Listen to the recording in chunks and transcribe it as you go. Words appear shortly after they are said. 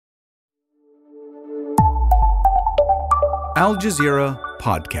Al Jazeera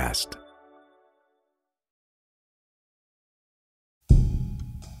Podcast.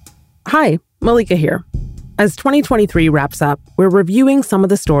 Hi, Malika here. As 2023 wraps up, we're reviewing some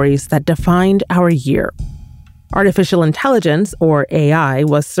of the stories that defined our year. Artificial intelligence, or AI,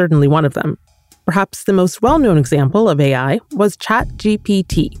 was certainly one of them. Perhaps the most well-known example of AI was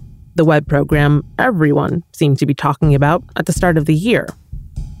ChatGPT, the web program everyone seemed to be talking about at the start of the year.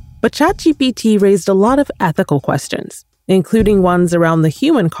 But ChatGPT raised a lot of ethical questions, including ones around the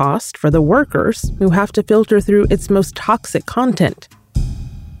human cost for the workers who have to filter through its most toxic content.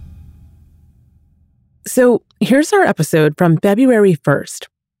 So here's our episode from February 1st.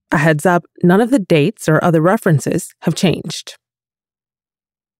 A heads up, none of the dates or other references have changed.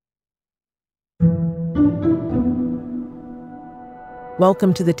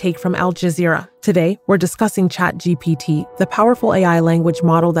 Welcome to The Take from Al Jazeera. Today, we're discussing ChatGPT, the powerful AI language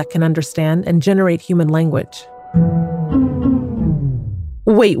model that can understand and generate human language.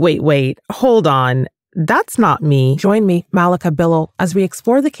 Wait. Hold on. That's not me. Join me, Malika Bilal, as we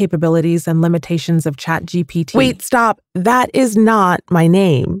explore the capabilities and limitations of ChatGPT. Wait, stop. That is not my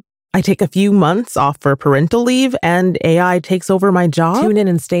name. I take a few months off for parental leave and AI takes over my job. Tune in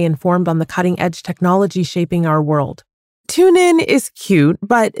and stay informed on the cutting-edge technology shaping our world. Tune in is cute,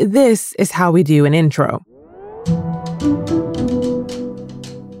 but this is how we do an intro.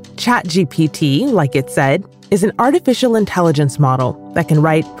 ChatGPT, like it said, is an artificial intelligence model that can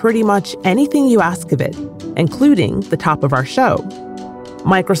write pretty much anything you ask of it, including the top of our show.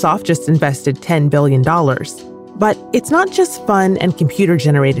 Microsoft just invested $10 billion. But it's not just fun and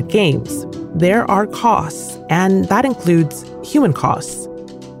computer-generated games. There are costs, and that includes human costs.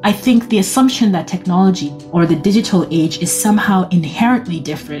 I think the assumption that technology or the digital age is somehow inherently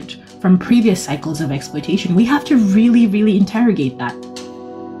different from previous cycles of exploitation, we have to really interrogate that.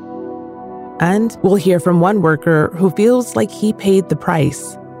 And we'll hear from one worker who feels like he paid the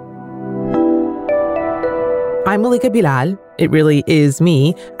price. I'm Malika Bilal. It really is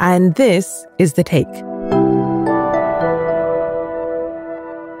me. And this is The Take.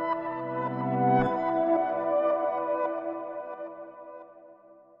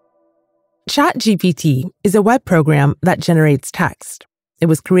 ChatGPT is a web program that generates text. It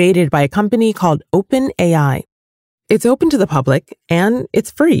was created by a company called OpenAI. It's open to the public and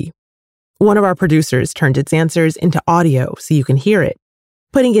it's free. One of our producers turned its answers into audio so you can hear it.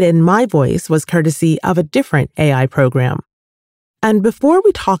 Putting it in my voice was courtesy of a different AI program. And before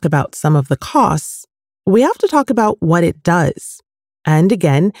we talk about some of the costs, we have to talk about what it does. And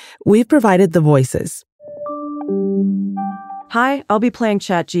again, we've provided the voices. Hi, I'll be playing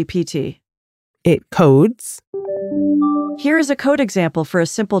ChatGPT. It codes. Here is a code example for a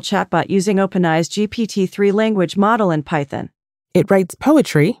simple chatbot using OpenAI's GPT-3 language model in Python. It writes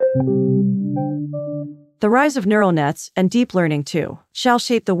poetry. The rise of neural nets, and deep learning too, shall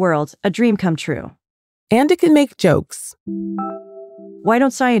shape the world, a dream come true. And it can make jokes. Why don't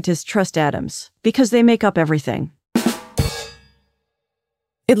scientists trust atoms? Because they make up everything.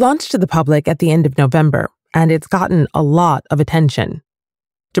 It launched to the public at the end of November, and it's gotten a lot of attention.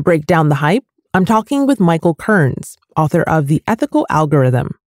 To break down the hype, I'm talking with Michael Kearns, author of The Ethical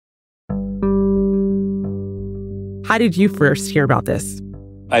Algorithm. How did you first hear about this?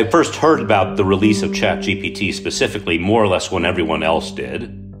 I first heard about the release of ChatGPT specifically more or less when everyone else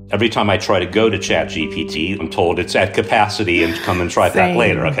did. Every time I try to go to ChatGPT, I'm told it's at capacity and come and try back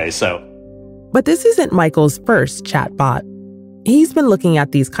later. But this isn't Michael's first chatbot. He's been looking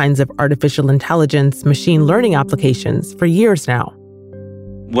at these kinds of artificial intelligence, machine learning applications for years now.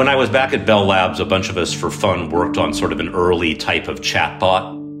 When I was back at Bell Labs, a bunch of us for fun worked on sort of an early type of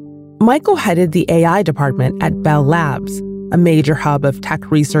chatbot. Michael headed the AI department at Bell Labs, a major hub of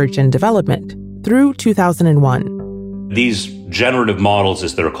tech research and development, through 2001. These generative models,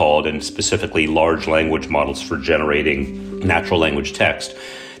 as they're called, and specifically large language models for generating natural language text,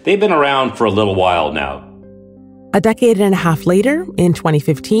 they've been around for a little while now. A decade and a half later, in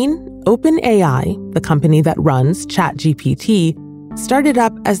 2015, OpenAI, the company that runs ChatGPT, started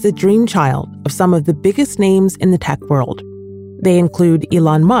up as the dream child of some of the biggest names in the tech world. They include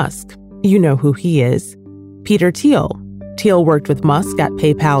Elon Musk, you know who he is, Peter Thiel. Thiel worked with Musk at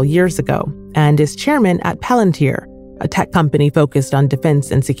PayPal years ago and is chairman at Palantir, a tech company focused on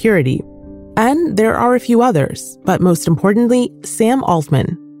defense and security. And there are a few others, but most importantly, Sam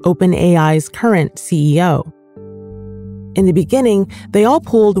Altman, OpenAI's current CEO. In the beginning, they all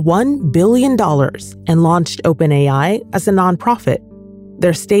pooled $1 billion and launched OpenAI as a nonprofit.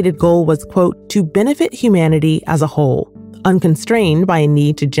 Their stated goal was, quote, to benefit humanity as a whole, unconstrained by a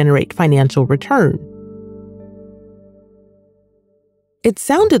need to generate financial return. It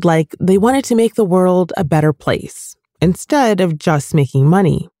sounded like they wanted to make the world a better place, instead of just making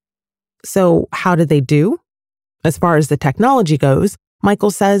money. So how did they do? As far as the technology goes,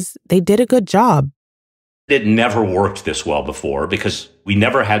 Michael says they did a good job. It never worked this well before because we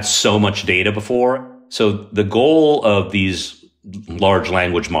never had so much data before. So the goal of these large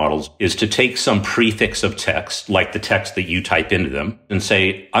language models is to take some prefix of text, like the text that you type into them, and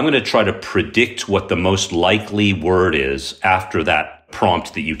say, I'm going to try to predict what the most likely word is after that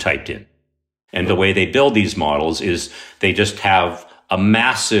prompt that you typed in. And the way they build these models is they just have a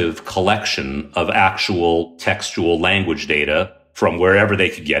massive collection of actual textual language data from wherever they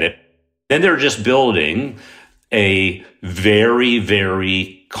could get it. Then they're just building a very,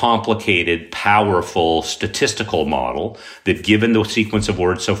 very complicated, powerful statistical model that, given the sequence of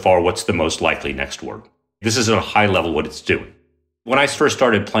words so far, what's the most likely next word? This is at a high level what it's doing. When I first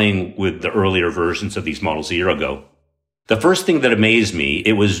started playing with the earlier versions of these models a year ago, the first thing that amazed me,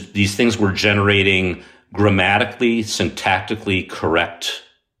 it was these things were generating grammatically, syntactically correct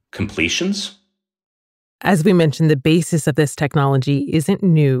completions. As we mentioned, the basis of this technology isn't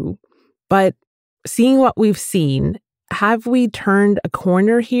new, but seeing what we've seen, have we turned a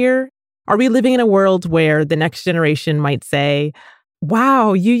corner here? Are we living in a world where the next generation might say,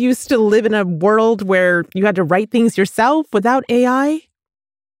 wow, you used to live in a world where you had to write things yourself without AI?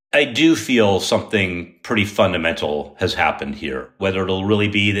 I do feel something pretty fundamental has happened here. Whether it'll really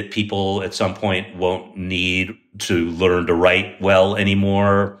be that people at some point won't need to learn to write well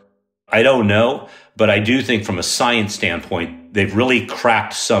anymore, I don't know. But I do think from a science standpoint, they've really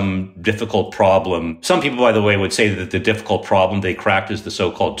cracked some difficult problem. Some people, by the way, would say that the difficult problem they cracked is the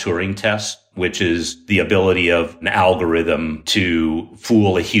so-called Turing test, which is the ability of an algorithm to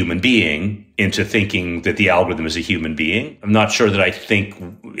fool a human being into thinking that the algorithm is a human being. I'm not sure that I think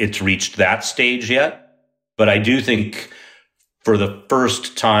it's reached that stage yet, but I do think for the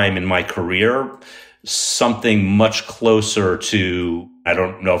first time in my career, something much closer to, I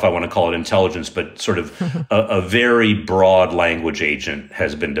don't know if I want to call it intelligence, but sort of a very broad language agent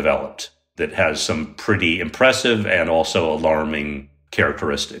has been developed that has some pretty impressive and also alarming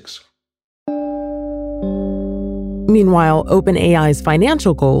characteristics. Meanwhile, OpenAI's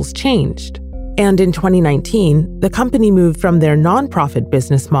financial goals changed. And in 2019, the company moved from their nonprofit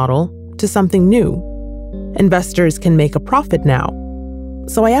business model to something new. Investors can make a profit now.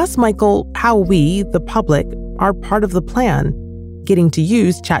 So I asked Michael how we, the public, are part of the plan, getting to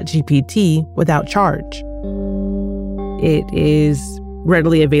use ChatGPT without charge. It is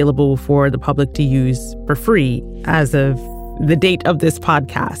readily available for the public to use for free as of the date of this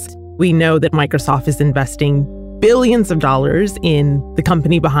podcast. We know that Microsoft is investing billions of dollars in the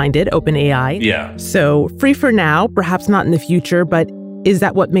company behind it, OpenAI. Yeah. So free for now, perhaps not in the future, but is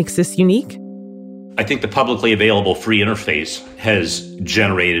that what makes this unique? I think the publicly available free interface has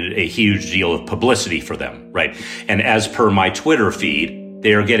generated a huge deal of publicity for them, right? And as per my Twitter feed,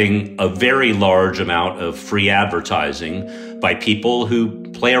 they are getting a very large amount of free advertising by people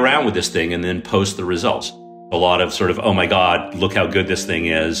who play around with this thing and then post the results. A lot of sort of, oh my God, look how good this thing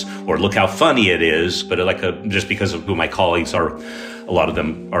is, or look how funny it is. But just because of who my colleagues are, a lot of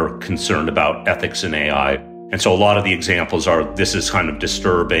them are concerned about ethics in AI. And so a lot of the examples are, this is kind of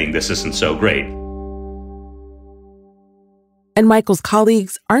disturbing, this isn't so great. And Michael's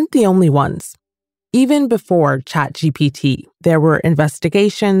colleagues aren't the only ones. Even before ChatGPT, there were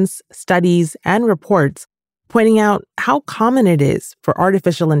investigations, studies, and reports pointing out how common it is for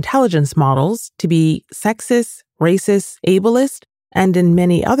artificial intelligence models to be sexist, racist, ableist, and in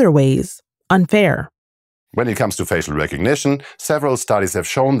many other ways, unfair. When it comes to facial recognition, several studies have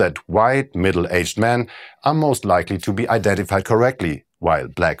shown that white, middle-aged men are most likely to be identified correctly, while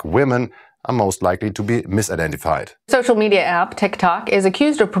black women are most likely to be misidentified. Social media app TikTok is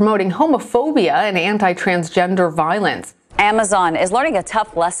accused of promoting homophobia and anti-transgender violence. Amazon is learning a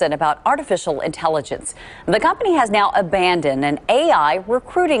tough lesson about artificial intelligence. The company has now abandoned an AI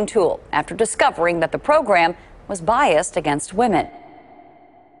recruiting tool after discovering that the program was biased against women.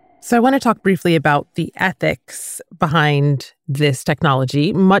 So I want to talk briefly about the ethics behind this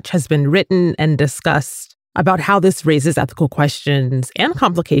technology. Much has been written and discussed about how this raises ethical questions and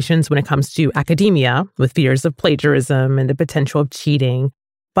complications when it comes to academia, with fears of plagiarism and the potential of cheating.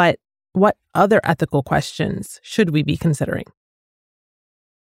 But what other ethical questions should we be considering?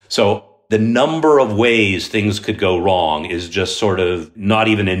 So the number of ways things could go wrong is just sort of not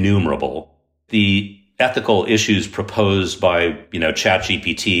even enumerable. The ethical issues proposed by,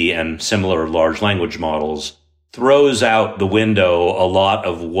 ChatGPT and similar large language models throws out the window a lot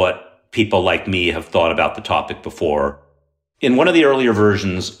of what people like me have thought about the topic before. In one of the earlier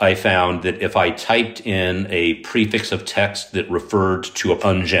versions, I found that if I typed in a prefix of text that referred to an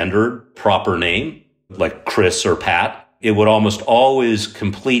ungendered proper name, like Chris or Pat, it would almost always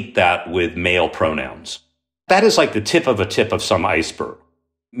complete that with male pronouns. That is like the tip of some iceberg.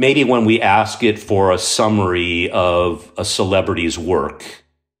 Maybe when we ask it for a summary of a celebrity's work,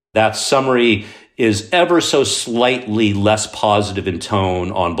 that summary is ever so slightly less positive in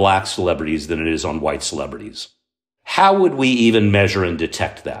tone on black celebrities than it is on white celebrities. How would we even measure and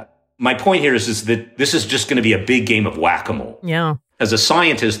detect that? My point here is that this is just going to be a big game of whack-a-mole. Yeah. As a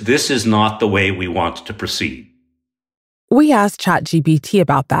scientist, this is not the way we want to proceed. We asked ChatGPT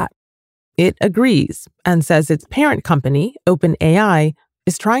about that. It agrees and says its parent company, OpenAI,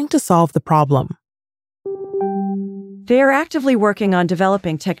 is trying to solve the problem. They are actively working on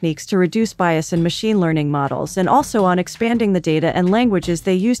developing techniques to reduce bias in machine learning models and also on expanding the data and languages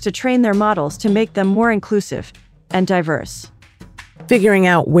they use to train their models to make them more inclusive and diverse. Figuring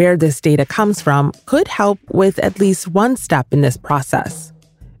out where this data comes from could help with at least one step in this process.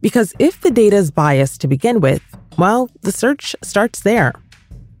 Because if the data is biased to begin with, well, the search starts there.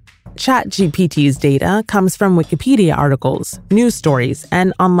 ChatGPT's data comes from Wikipedia articles, news stories,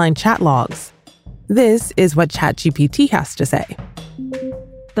 and online chat logs. This is what ChatGPT has to say.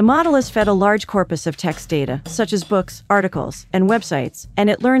 The model is fed a large corpus of text data, such as books, articles, and websites, and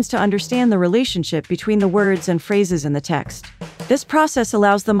it learns to understand the relationship between the words and phrases in the text. This process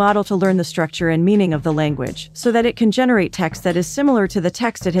allows the model to learn the structure and meaning of the language, so that it can generate text that is similar to the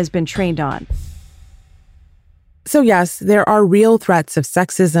text it has been trained on. So yes, there are real threats of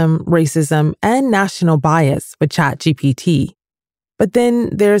sexism, racism, and national bias with ChatGPT. But then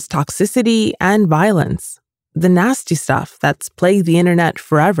there's toxicity and violence, the nasty stuff that's plagued the internet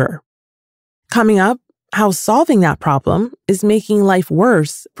forever. Coming up, how solving that problem is making life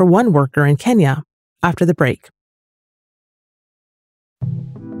worse for one worker in Kenya after the break.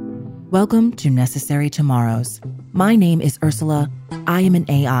 Welcome to Necessary Tomorrows. My name is Ursula. I am an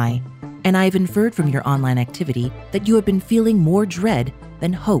AI, and I have inferred from your online activity that you have been feeling more dread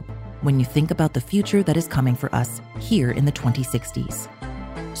than hope when you think about the future that is coming for us here in the 2060s.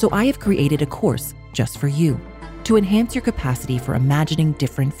 So I have created a course just for you to enhance your capacity for imagining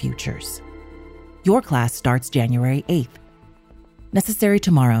different futures. Your class starts January 8th. Necessary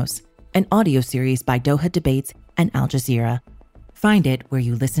Tomorrows, an audio series by Doha Debates and Al Jazeera. Find it where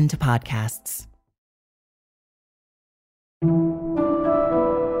you listen to podcasts.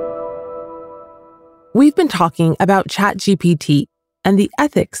 We've been talking about ChatGPT and the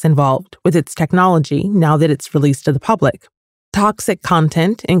ethics involved with its technology now that it's released to the public. Toxic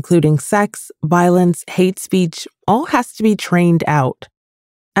content, including sex, violence, hate speech, all has to be trained out.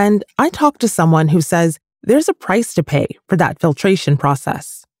 And I talked to someone who says there's a price to pay for that filtration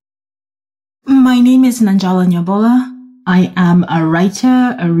process. My name is Nanjala Nyabola. I am a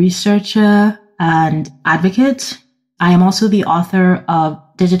writer, a researcher, and advocate. I am also the author of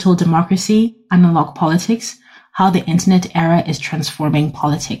Digital Democracy, Analog Politics, How the Internet Era is Transforming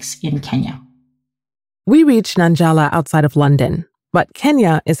Politics in Kenya. We reached Nanjala outside of London, but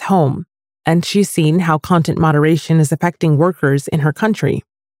Kenya is home, and she's seen how content moderation is affecting workers in her country.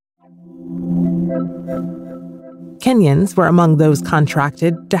 Kenyans were among those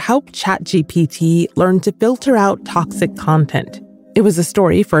contracted to help ChatGPT learn to filter out toxic content. It was a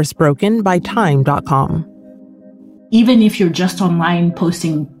story first broken by Time.com. Even if you're just online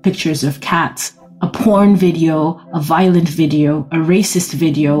posting pictures of cats, a porn video, a violent video, a racist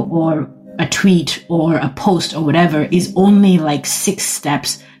video, or a tweet or a post or whatever is only like 6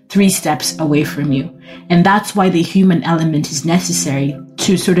 steps, 3 steps away from you. And that's why the human element is necessary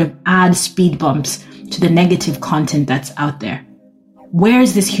to sort of add speed bumps to the negative content that's out there. Where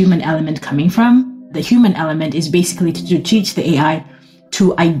is this human element coming from? The human element is basically to teach the AI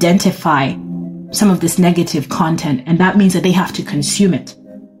to identify some of this negative content, and that means that they have to consume it.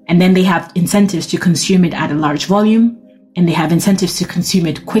 And then they have incentives to consume it at a large volume, and they have incentives to consume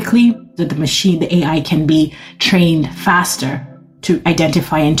it quickly, so the machine, the AI, can be trained faster to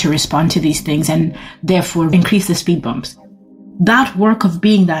identify and to respond to these things, and therefore increase the speed bumps. That work of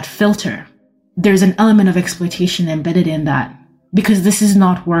being that filter, there's an element of exploitation embedded in that, because this is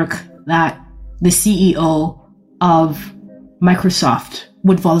not work that the CEO of Microsoft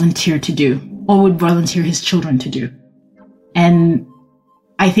would volunteer to do or would volunteer his children to do. And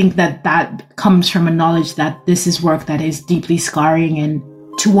I think that that comes from a knowledge that this is work that is deeply scarring, and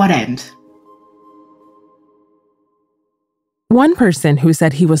to what end? One person who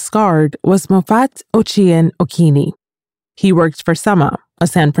said he was scarred was Mofat Ochieng Okini. He worked for Sama, a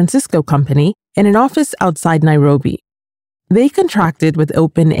San Francisco company, in an office outside Nairobi. They contracted with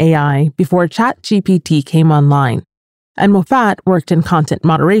OpenAI before ChatGPT came online, and Mofat worked in content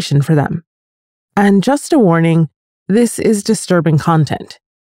moderation for them. And just a warning, this is disturbing content.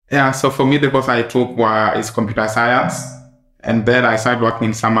 Yeah, so for me, the course I took is computer science. And then I started working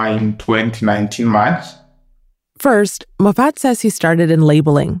in summer in 2019 March. First, Moffat says he started in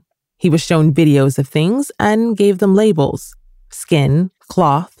labeling. He was shown videos of things and gave them labels: skin,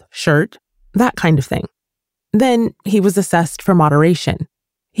 cloth, shirt, that kind of thing. Then he was assessed for moderation.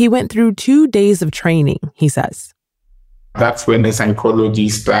 He went through 2 days of training, he says. That's when the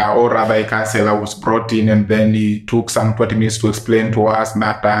psychologist, or rather a counselor, was brought in, and then he took some 20 minutes to explain to us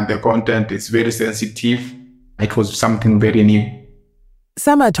that the content is very sensitive. It was something very new.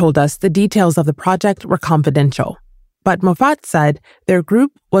 Sema told us the details of the project were confidential, but Moffat said their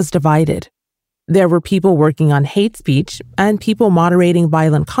group was divided. There were people working on hate speech and people moderating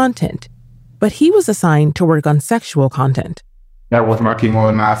violent content, but he was assigned to work on sexual content. I was working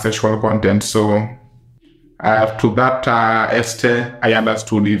on sexual content, so to that extent, I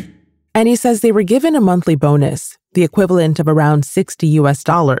understood it. And he says they were given a monthly bonus, the equivalent of around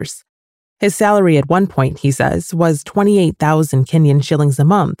 $60. His salary at one point, he says, was 28,000 Kenyan shillings a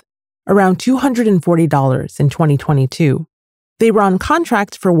month, around $240 in 2022. They were on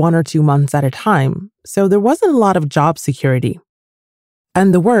contract for 1 or 2 months at a time, so there wasn't a lot of job security.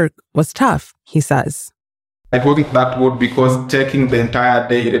 And the work was tough, he says. It wasn't that good because taking the entire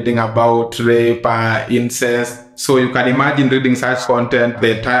day reading about rape, incest, so you can imagine reading such content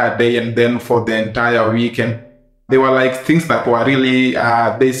the entire day and then for the entire weekend. They were like things that were really,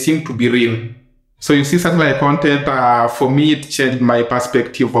 they seemed to be real. So you see such like content, for me, it changed my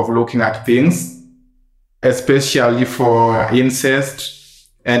perspective of looking at things, especially for incest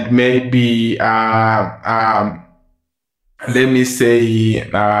and maybe, let me say,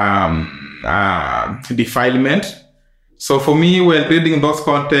 defilement. So for me, when reading those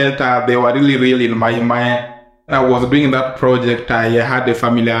content, they were really real in my mind. I was doing that project. I had a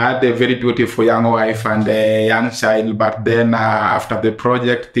family. I had a very beautiful young wife and a young child. But then after the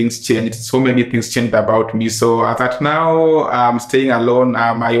project, things changed. So many things changed about me. So as at now, I'm staying alone.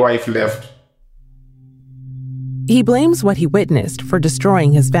 My wife left. He blames what he witnessed for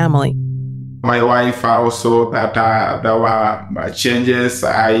destroying his family. My wife also, that there were changes.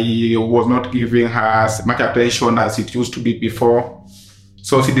 I was not giving her as much attention as it used to be before.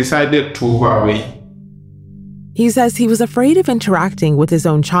 So she decided to go away. He says he was afraid of interacting with his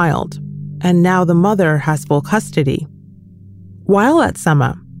own child, and now the mother has full custody. While at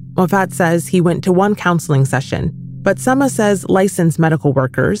Sema, Moffat says he went to one counseling session, but Sema says licensed medical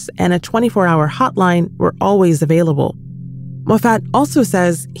workers and a 24-hour hotline were always available. Moffat also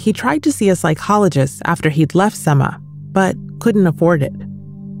says he tried to see a psychologist after he'd left Sema, but couldn't afford it.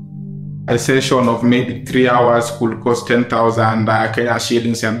 A session of maybe 3 hours could cost 10,000 Kenya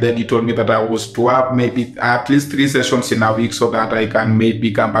shillings, and then he told me that I was to have maybe at least 3 sessions in a week so that I can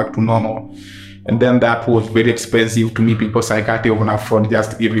maybe come back to normal. And then that was very expensive to me because I can't even afford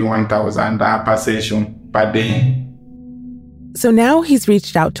just giving 1,000 per session per day. So now he's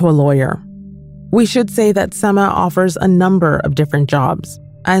reached out to a lawyer. We should say that Sema offers a number of different jobs,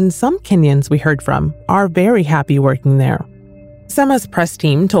 and some Kenyans we heard from are very happy working there. Sema's press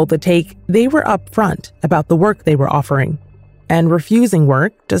team told The Take they were upfront about the work they were offering, and refusing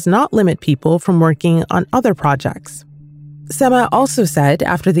work does not limit people from working on other projects. Sema also said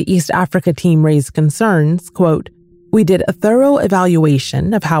after the East Africa team raised concerns, quote, "We did a thorough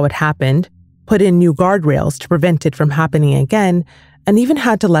evaluation of how it happened, put in new guardrails to prevent it from happening again, and even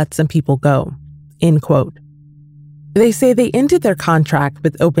had to let some people go," end quote. They say they ended their contract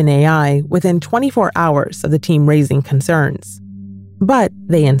with OpenAI within 24 hours of the team raising concerns. But,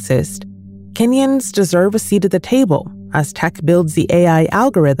 they insist, Kenyans deserve a seat at the table as tech builds the AI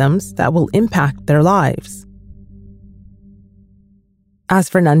algorithms that will impact their lives. As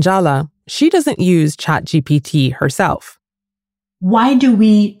for Nanjala, she doesn't use ChatGPT herself. Why do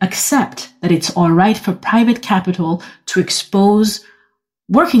we accept that it's all right for private capital to expose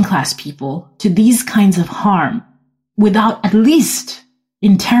working class people to these kinds of harm without at least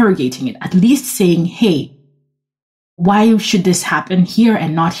interrogating it, at least saying, hey, why should this happen here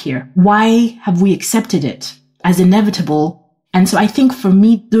and not here? Why have we accepted it as inevitable? And so I think for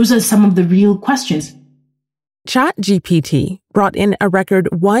me, those are some of the real questions. ChatGPT brought in a record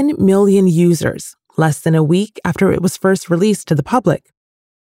 1 million users less than a week after it was first released to the public.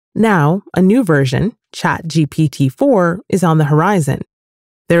 Now, a new version, ChatGPT-4, is on the horizon.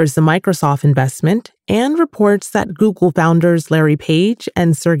 There is the Microsoft investment and reports that Google founders Larry Page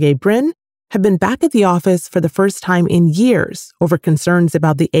and Sergey Brin have been back at the office for the first time in years over concerns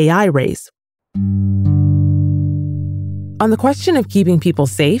about the AI race. On the question of keeping people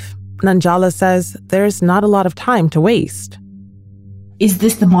safe, Nanjala says there's not a lot of time to waste. Is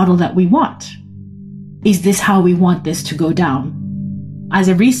this the model that we want? Is this how we want this to go down? As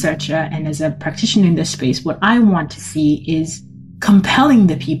a researcher and as a practitioner in this space, what I want to see is compelling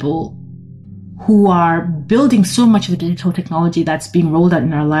the people who are building so much of the digital technology that's being rolled out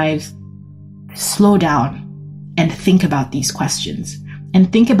in our lives, slow down and think about these questions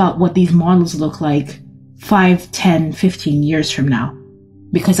and think about what these models look like 5, 10, 15 years from now.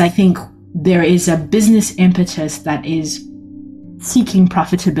 Because I think there is a business impetus that is seeking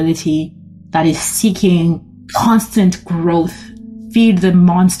profitability, that is seeking constant growth, feed the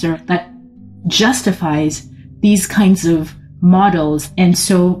monster that justifies these kinds of models. And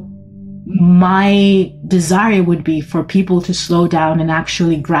so my desire would be for people to slow down and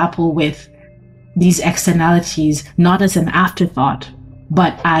actually grapple with these externalities, not as an afterthought,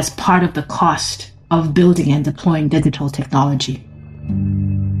 but as part of the cost of building and deploying digital technology.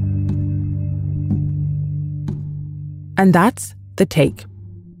 And that's The Take.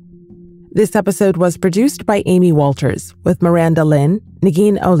 This episode was produced by Amy Walters with Miranda Lynn,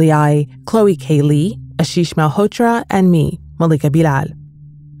 Negin Oliai, Chloe K. Lee, Ashish Malhotra, and me, Malika Bilal.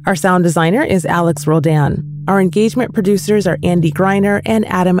 Our sound designer is Alex Roldan. Our engagement producers are Andy Greiner and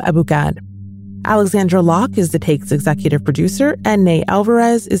Adam Abugad. Alexandra Locke is The Take's executive producer, and Ney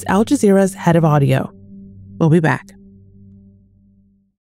Alvarez is Al Jazeera's head of audio. We'll be back.